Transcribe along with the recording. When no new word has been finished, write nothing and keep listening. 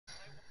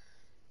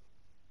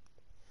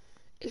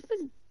It's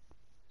been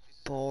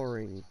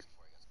boring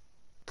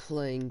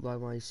playing by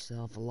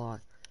myself a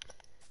lot.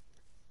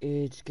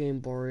 It's getting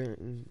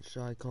boring,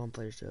 so I can't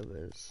play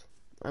servers.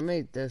 I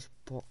made this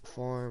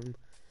farm,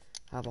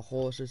 have a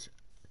horses.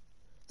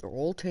 They're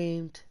all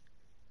tamed.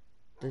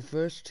 The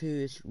first two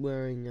is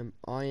wearing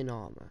iron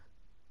armor.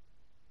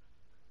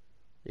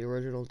 The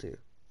original two.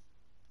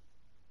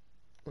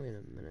 Wait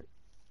a minute.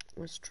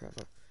 Where's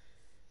Trevor?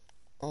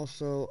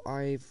 Also,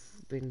 I've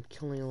been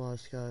killing a lot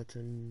of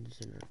skeletons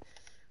and I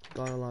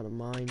got a lot of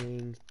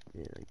mining.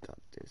 And I got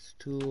this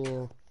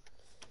tool.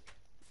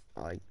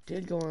 I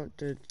did go out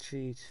to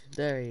cheat.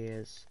 There he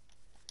is.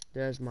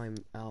 There's my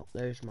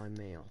there's my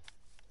mail.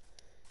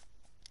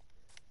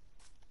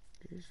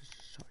 Jesus,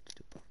 it's hard to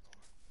do parkour.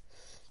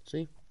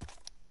 See?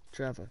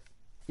 Trevor.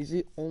 He's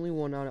the only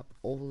one out of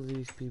all of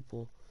these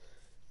people.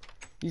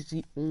 He's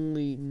the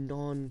only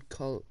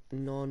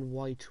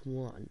non-white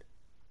one.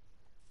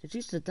 It's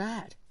just the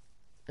dad.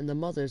 And the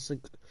mother's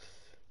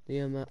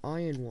the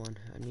iron one.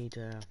 I need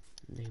to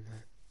name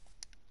her.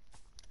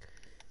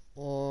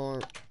 Or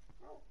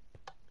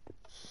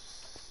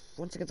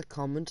once I get the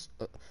comments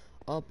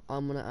up,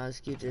 I'm gonna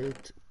ask you to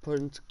put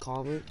into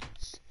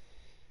comments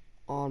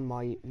on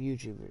my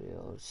YouTube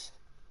videos.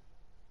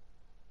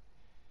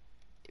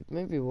 You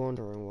may be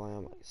wondering why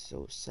I'm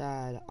so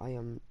sad. I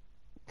am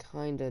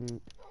kinda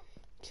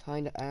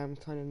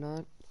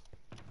not.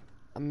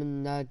 I'm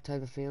in that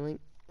type of feeling.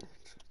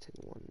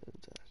 Take one new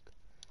deck.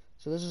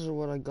 So this is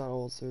what I got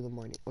all through the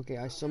mining. Okay,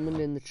 I summoned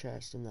in the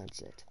chest and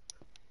that's it.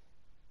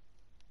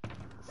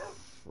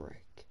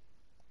 Frick.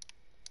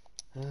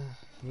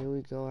 Here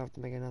we go. I have to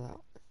make another.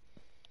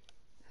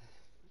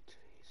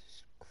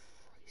 Jesus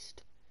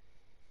Christ.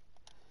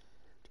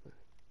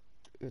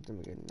 We have to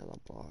make another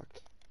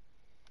block.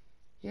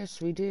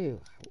 Yes, we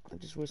do. I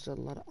just wasted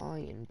a lot of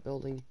iron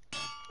building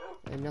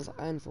another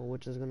anvil,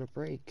 which is gonna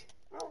break.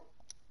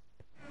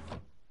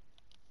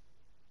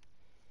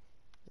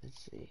 Let's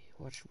see.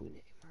 What should we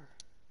name her?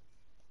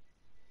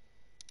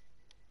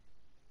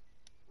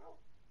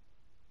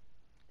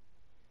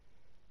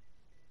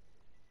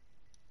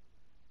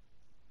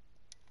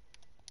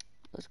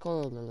 Let's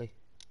call her Lily.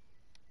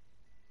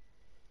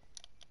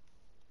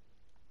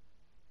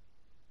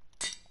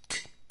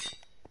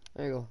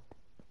 There you go.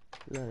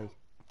 Lily.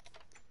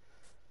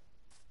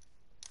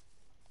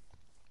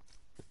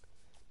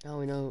 Now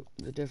we know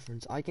the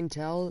difference. I can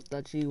tell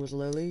that she was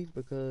Lily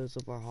because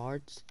of her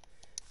hearts.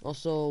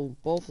 Also,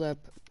 both of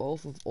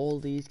all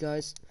these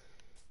guys'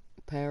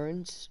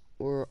 parents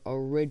were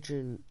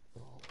originals.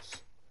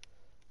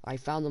 I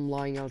found them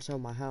lying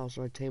outside my house,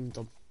 so I tamed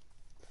them.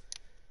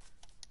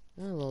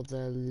 Hello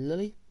there,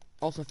 Lily.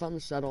 Also, I found the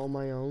saddle on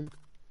my own.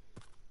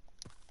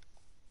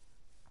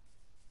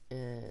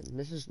 And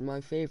this is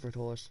my favorite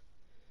horse.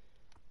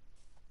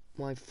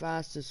 My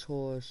fastest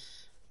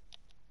horse.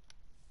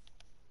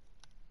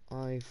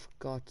 I've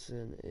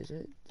forgotten. Is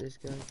it this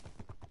guy?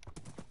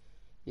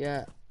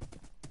 Yeah.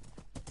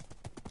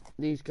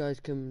 These guys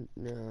can.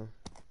 No.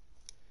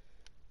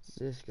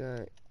 This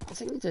guy. I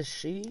think it's a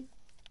she.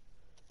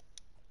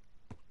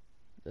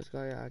 This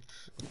guy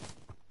actually.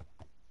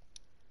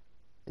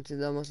 Actually,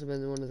 that must have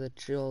been one of the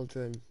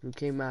children who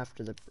came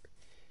after the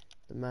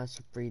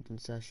massive breeding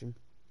session.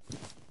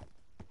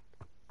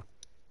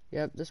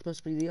 Yep, this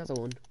must be the other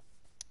one.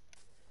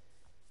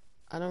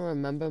 I don't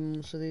remember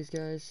most of these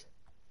guys.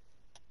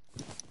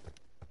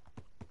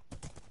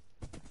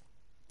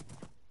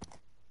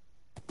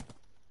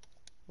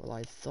 Well,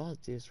 I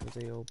thought these were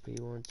the OP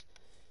ones.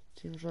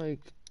 Seems like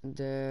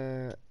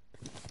they're...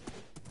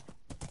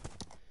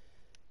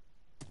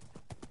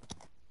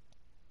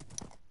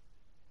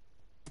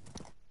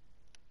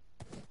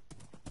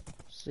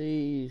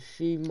 See,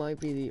 she might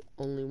be the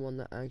only one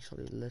that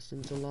actually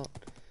listens a lot.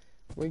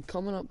 We're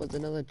coming up with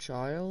another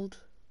child.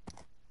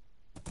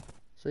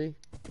 See?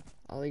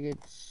 I think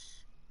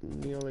it's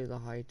nearly the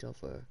height of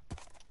her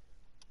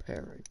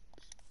parents.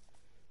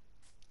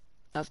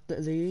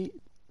 After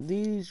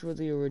these were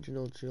the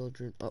original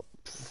children. Oh,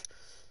 pff,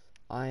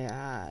 I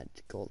had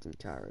golden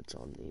carrots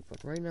on me,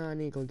 but right now I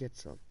need to go get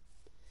some.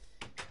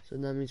 So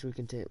that means we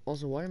can take.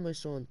 Also, why am I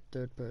still in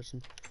third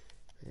person?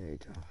 There you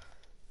go.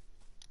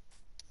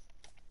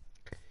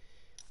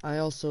 I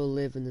also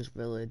live in this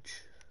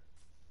village.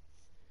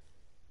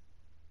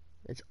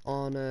 It's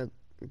on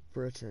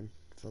Britain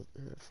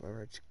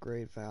for its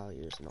great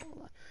values and all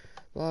that.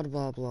 Blah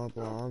blah blah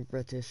blah. I'm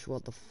British.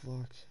 What the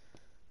fuck?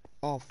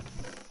 Oh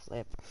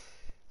flip!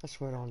 I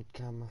swear on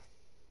camera.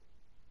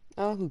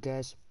 Oh, who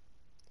cares?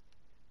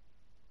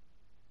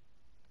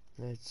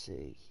 Let's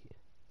see here.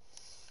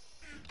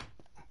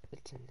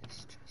 It's in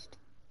this chest.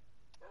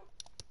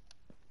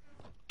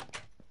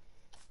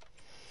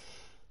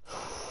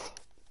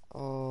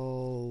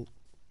 Oh,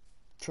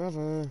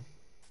 Trevor.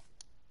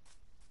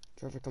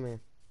 Trevor, come here.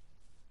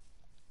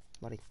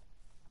 Buddy.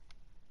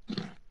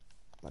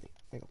 Buddy,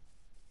 there you go.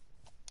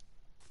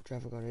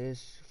 Trevor got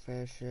his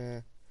fair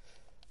share.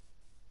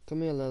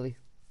 Come here, Lily.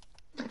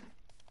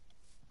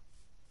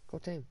 Go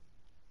tame.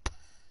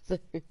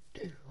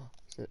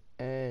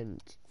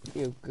 And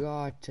You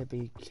got to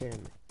be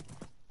kidding me.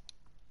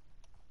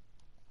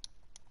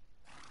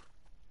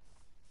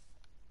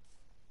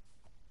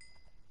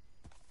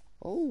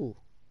 Oh.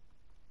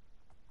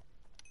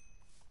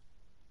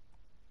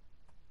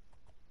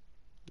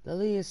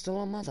 Lily is still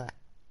a mother.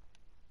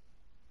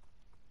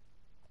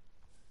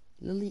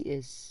 Lily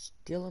is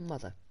still a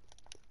mother.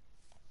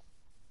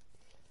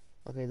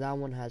 Okay, that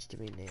one has to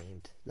be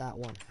named. That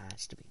one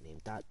has to be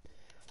named.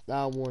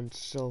 That one's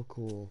so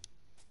cool.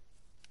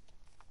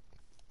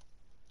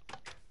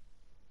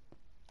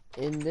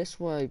 In this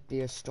might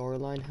be a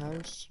storyline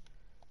house,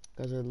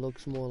 because it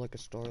looks more like a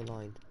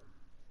storyline.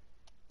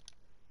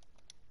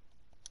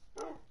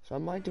 So I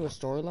might do a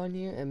storyline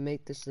here and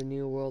make this the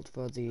new world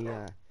for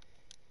the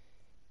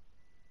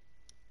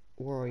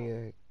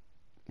warrior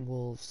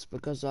wolves,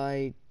 because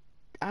I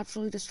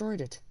absolutely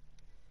destroyed it.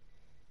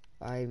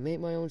 I made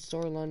my own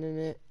storyline in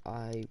it,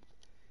 I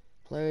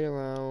played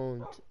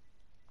around,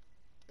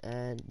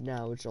 and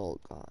now it's all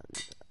gone.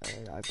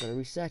 And I've got to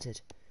reset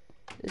it.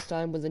 This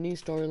time with a new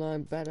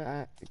storyline,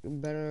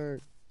 better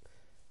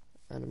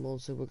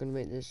animals, so we're gonna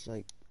make this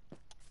like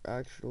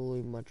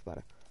actually much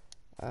better.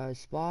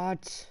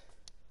 Spot,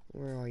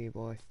 where are you,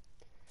 boy?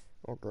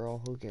 Or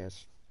girl, who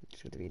cares?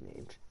 It's going to be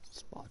named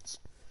Spots.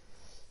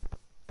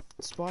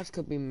 Spots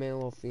could be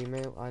male or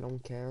female, I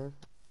don't care.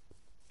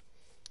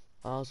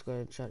 I was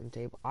going to chat and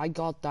table. I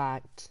got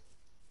that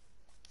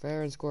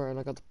fair and square, and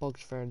I got the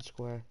bugs fair and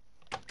square.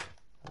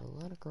 A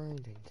lot of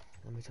grinding,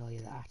 let me tell you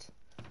that.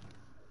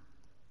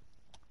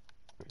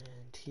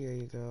 And here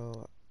you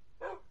go.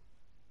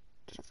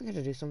 Did I forget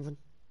to do something?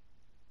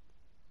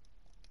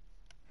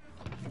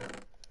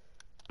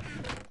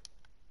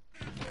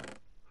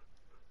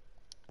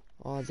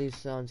 Oh, these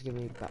sounds give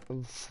me back.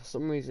 For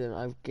some reason,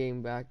 I've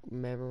gained back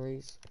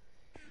memories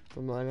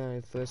from when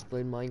I first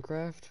played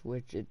Minecraft,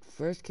 which it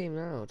first came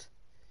out.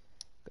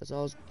 Because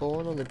I was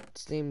born on the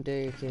same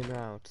day it came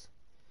out.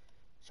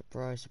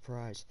 Surprise,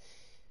 surprise.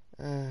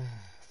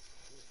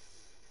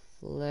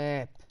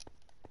 Flip.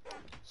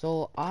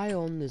 So, I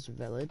own this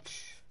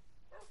village.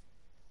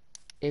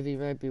 If you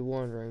might be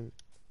wondering.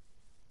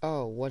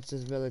 Oh, what's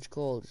this village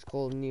called? It's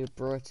called New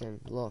Britain.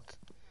 Look.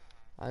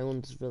 I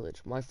own this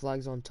village. My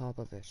flag's on top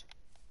of it.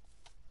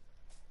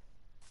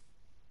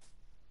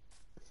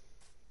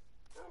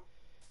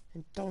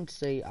 And don't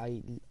say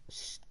I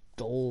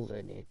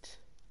stolen it.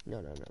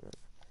 No.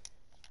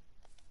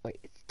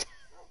 Wait.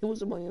 It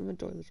was in my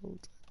inventory this whole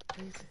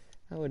time.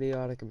 How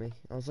idiotic of me.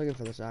 I was looking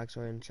for this axe,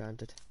 so I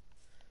enchanted.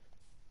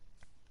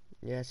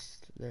 Yes,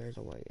 there's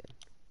a way in.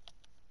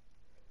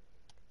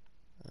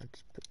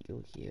 Let's put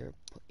you here,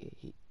 put you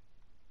here.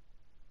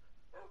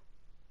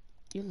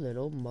 You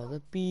little mother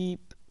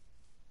beep.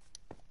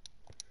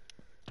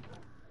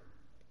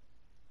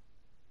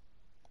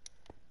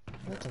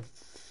 What the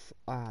f—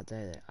 ah,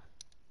 there they are.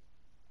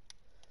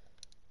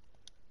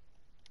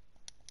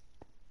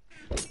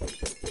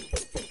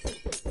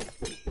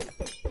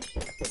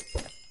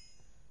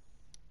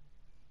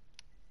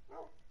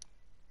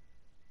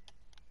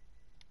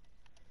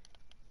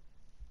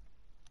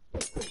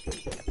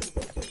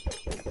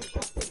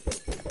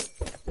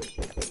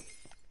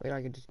 Wait,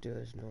 I can just do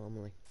this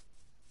normally.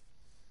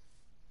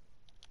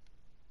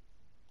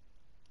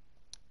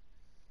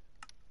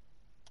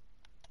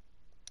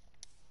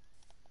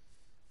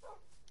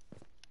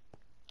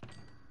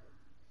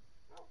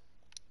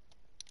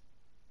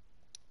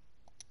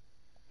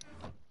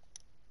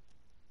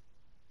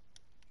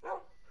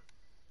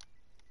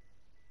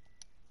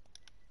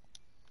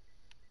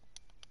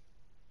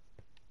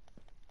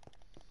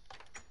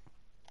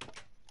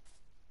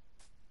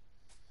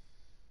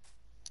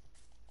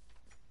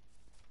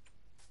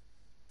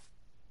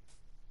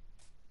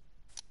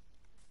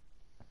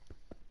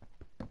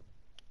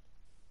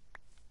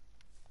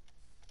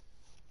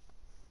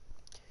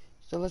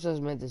 So let's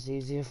just make this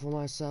easier for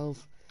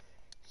myself.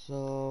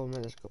 So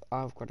let's go.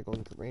 I've got to go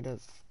and get rid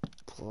of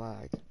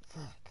flag.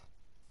 Fuck.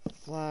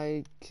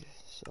 Flag.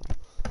 So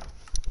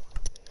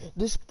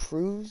this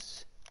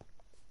proves.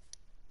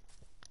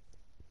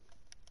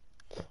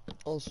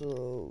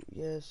 Also,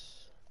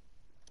 yes.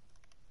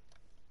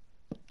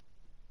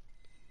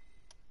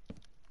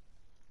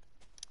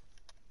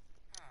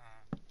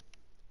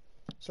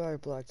 Sorry,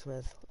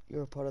 blacksmith.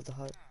 You're a part of the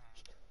hut.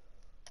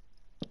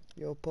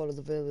 You're a part of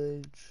the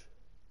village.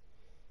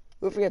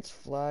 Whoever gets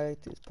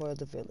flagged is part of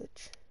the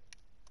village.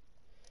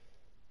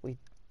 We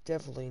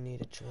definitely need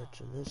a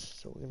church in this,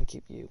 so we're gonna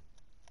keep you.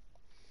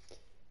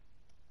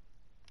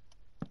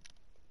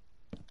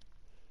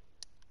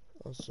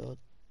 Also,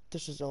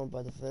 this is owned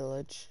by the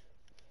village.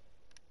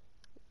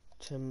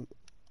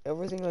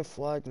 Everything I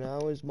flag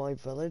now is my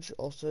village.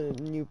 Also,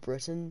 New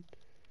Britain.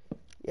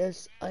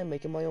 Yes, I'm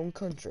making my own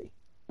country.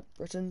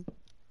 Britain,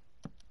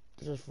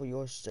 this is for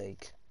your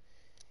sake.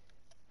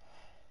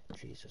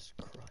 Jesus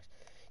Christ.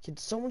 Can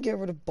someone get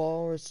rid of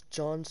Boris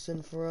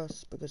Johnson for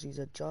us? Because he's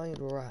a giant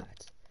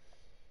rat.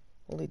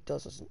 All he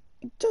doesn't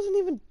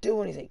even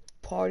do anything.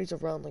 Parties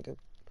around like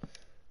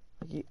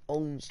he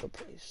owns the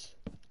place.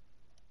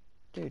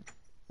 Dude,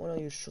 why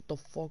don't you shut the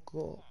fuck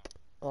up?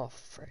 Oh,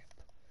 frick.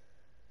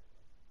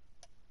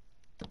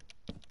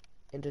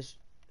 and just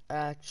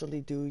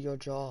actually do your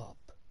job.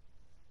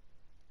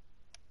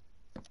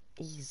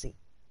 Easy.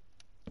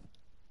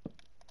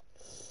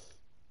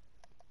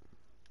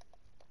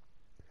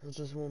 Has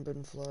this one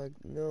been flagged?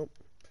 Nope.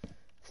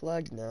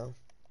 Flagged now.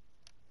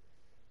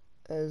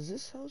 Has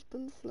this house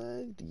been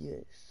flagged?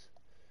 Yes.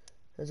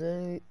 Has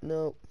any?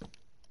 Nope.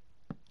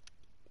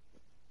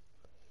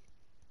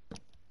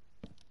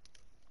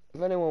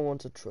 If anyone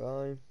wants to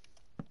try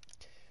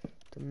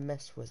to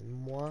mess with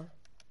moi,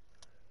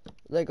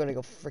 they're gonna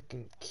go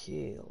freaking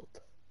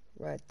killed.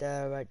 Right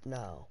there, right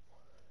now.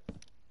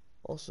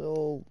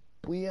 Also,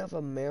 we have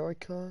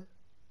America.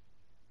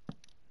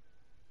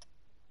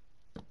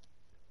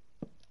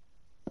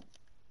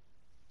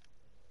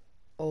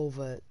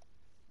 Over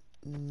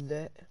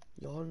there,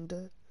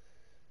 yonder.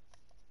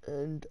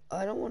 And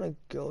I don't want to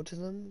go to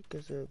them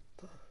because they're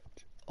a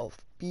bunch of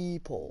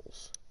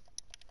peoples.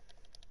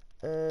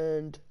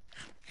 And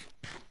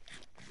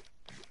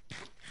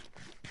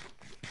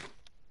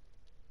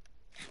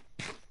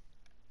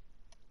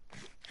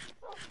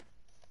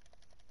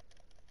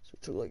so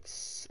it took like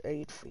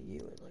 8 for you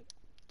and like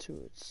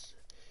 2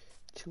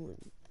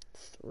 and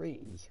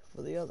 3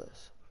 for the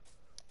others.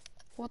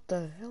 What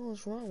the hell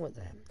is wrong with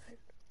them, man?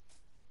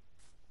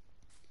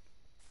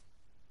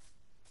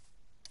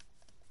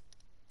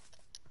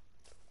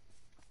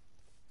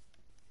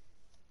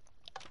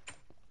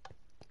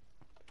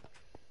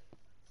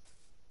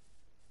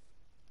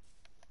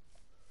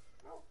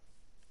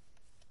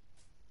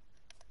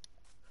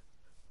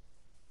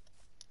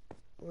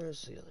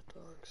 Where's the other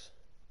dogs?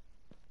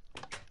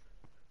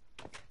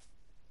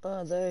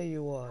 Ah, there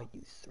you are,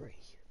 you 3.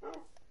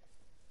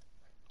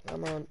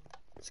 Come on,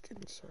 let's get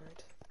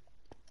inside.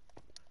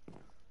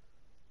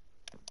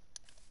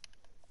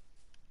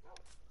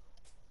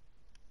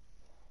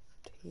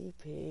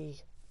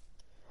 TP.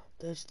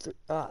 There's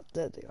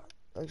there they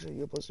are. Actually,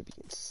 you're supposed to be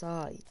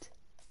inside.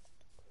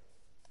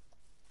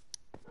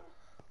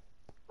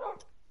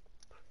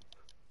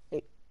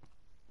 Hey,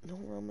 no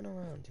roaming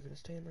around. You're gonna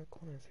stay in that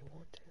corner if you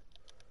want to.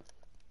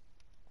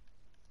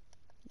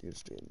 You're gonna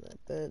stay in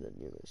that bed, and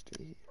you're gonna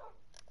stay here.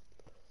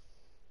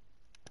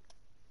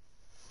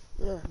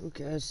 Yeah, who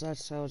cares?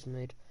 That's how it's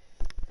made.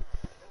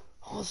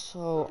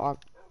 Also,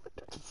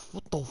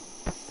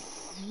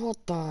 what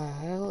the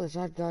hell is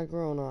that guy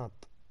growing up?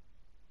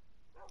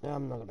 Yeah,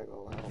 I'm not gonna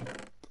go help.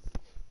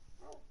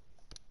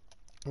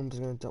 I'm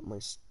just gonna dump my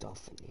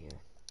stuff in here.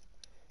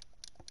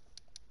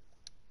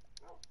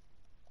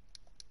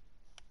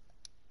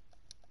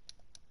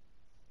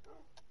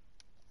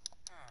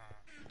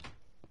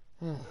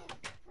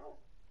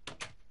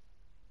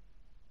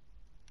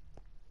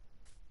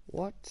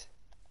 What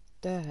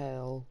the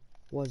hell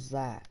was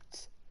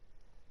that?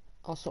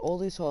 Also, all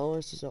these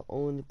houses are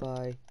owned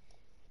by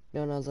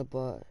none other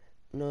but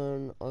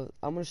I'm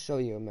gonna show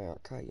you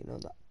America. You know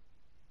that.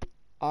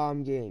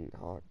 I'm getting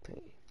heart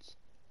pains.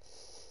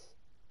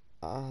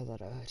 Ah, that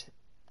hurt.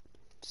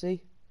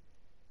 See?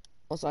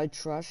 Also, I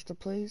trashed the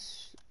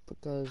place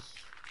because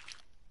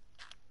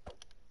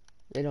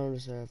they don't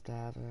deserve to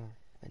have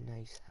a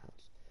nice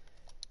house.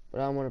 But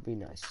I want to be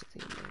nice to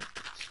the Americans.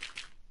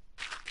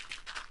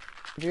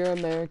 If you're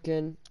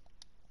American,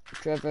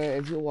 Trevor,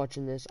 if you're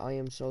watching this, I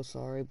am so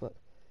sorry, but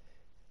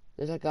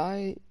there's a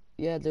guy,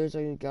 there's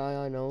a guy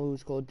I know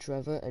who's called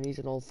Trevor, and he's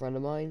an old friend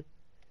of mine.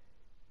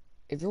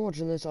 If you're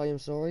watching this, I am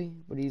sorry,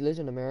 but he lives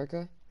in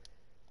America.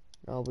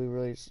 I'll be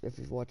really, if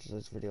he watches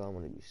this video, I'm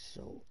gonna be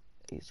so,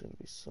 he's gonna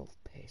be so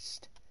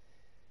pissed.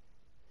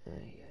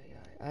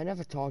 I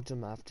never talked to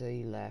him after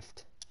he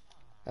left,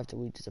 after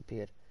we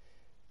disappeared.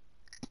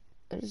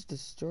 I just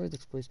destroyed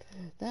this place.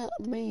 That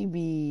may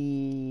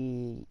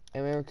be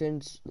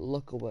Americans,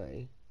 look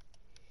away.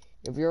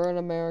 If you're an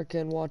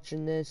American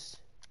watching this,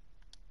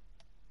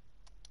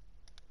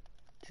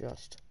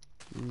 just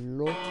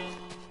look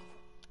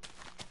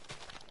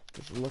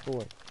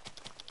away.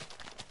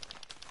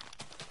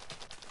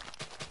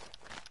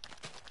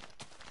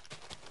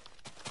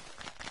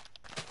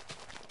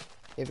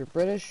 If you're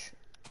British,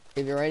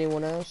 if you're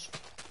anyone else,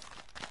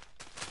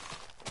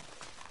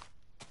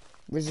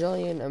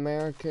 Brazilian,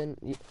 American,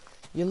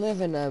 you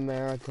live in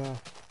America,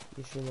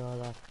 you should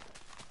know that.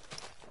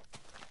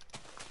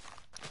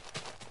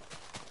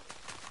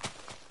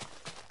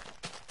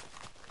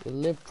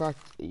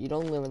 You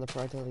don't live in the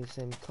practically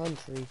same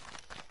country,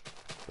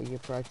 but you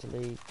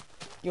practically,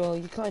 well,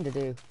 you kind of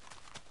do.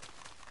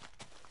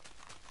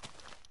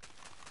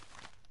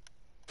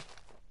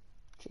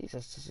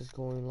 Jesus, this is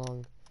going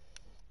long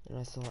than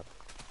I thought.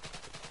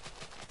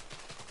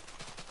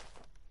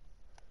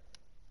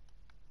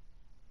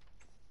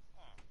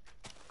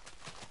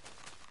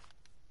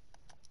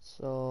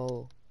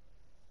 So,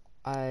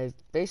 I've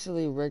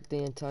basically rigged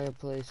the entire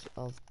place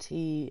of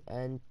T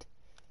and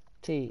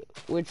T,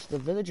 which the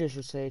villagers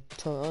would say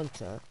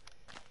Toronto,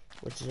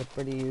 which is a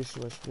pretty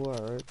useless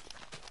word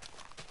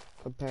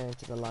compared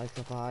to the likes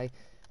of I.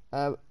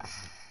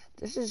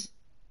 This is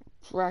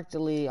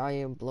practically, I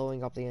am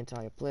blowing up the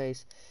entire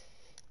place.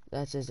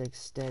 Let's just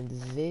extend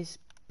this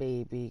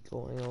baby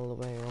going all the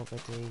way over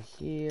to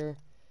here.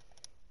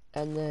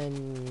 And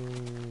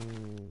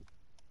then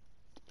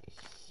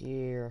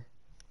here,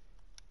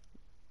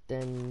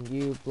 then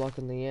you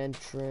blocking the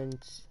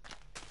entrance,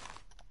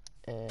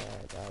 and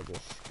I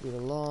just scoot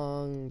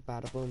along,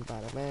 bada boom,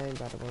 bada bang,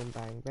 bada boom,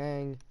 bang,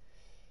 bang.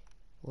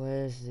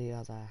 Where's the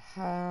other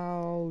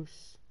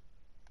house?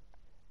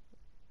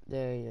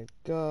 There you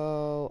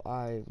go.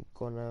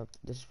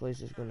 This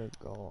place is gonna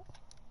go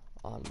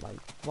on my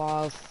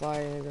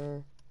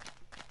wildfire,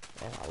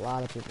 and a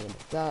lot of people are gonna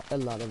die. A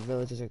lot of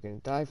villagers are gonna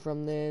die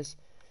from this.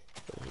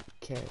 But who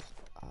cares?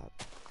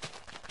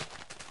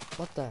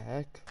 What the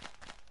heck?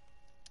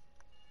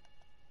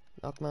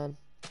 Knockman?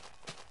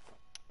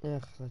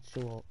 Ugh, that's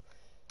too old.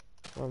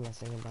 What am I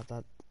thinking about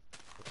that?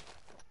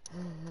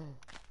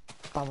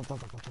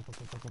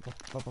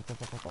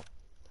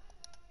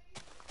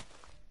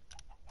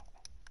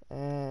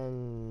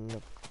 And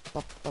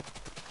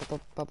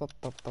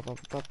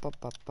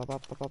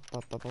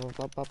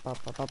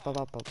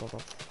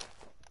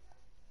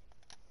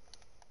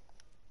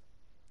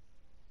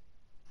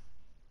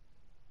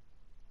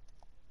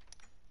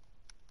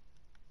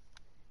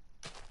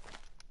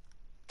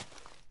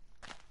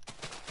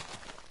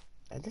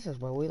and this is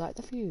where we light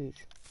the fuse.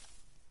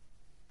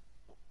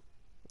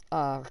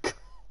 Ah, God.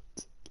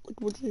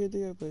 Look what's here,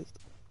 dear please.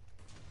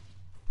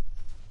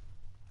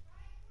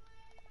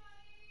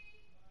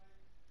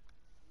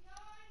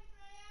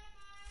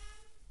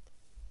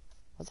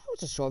 Well, that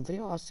was a short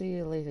video. I'll see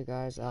you later,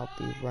 guys. I'll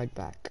be right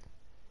back.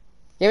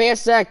 Give me a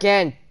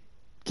second.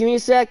 Give me a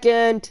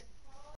second.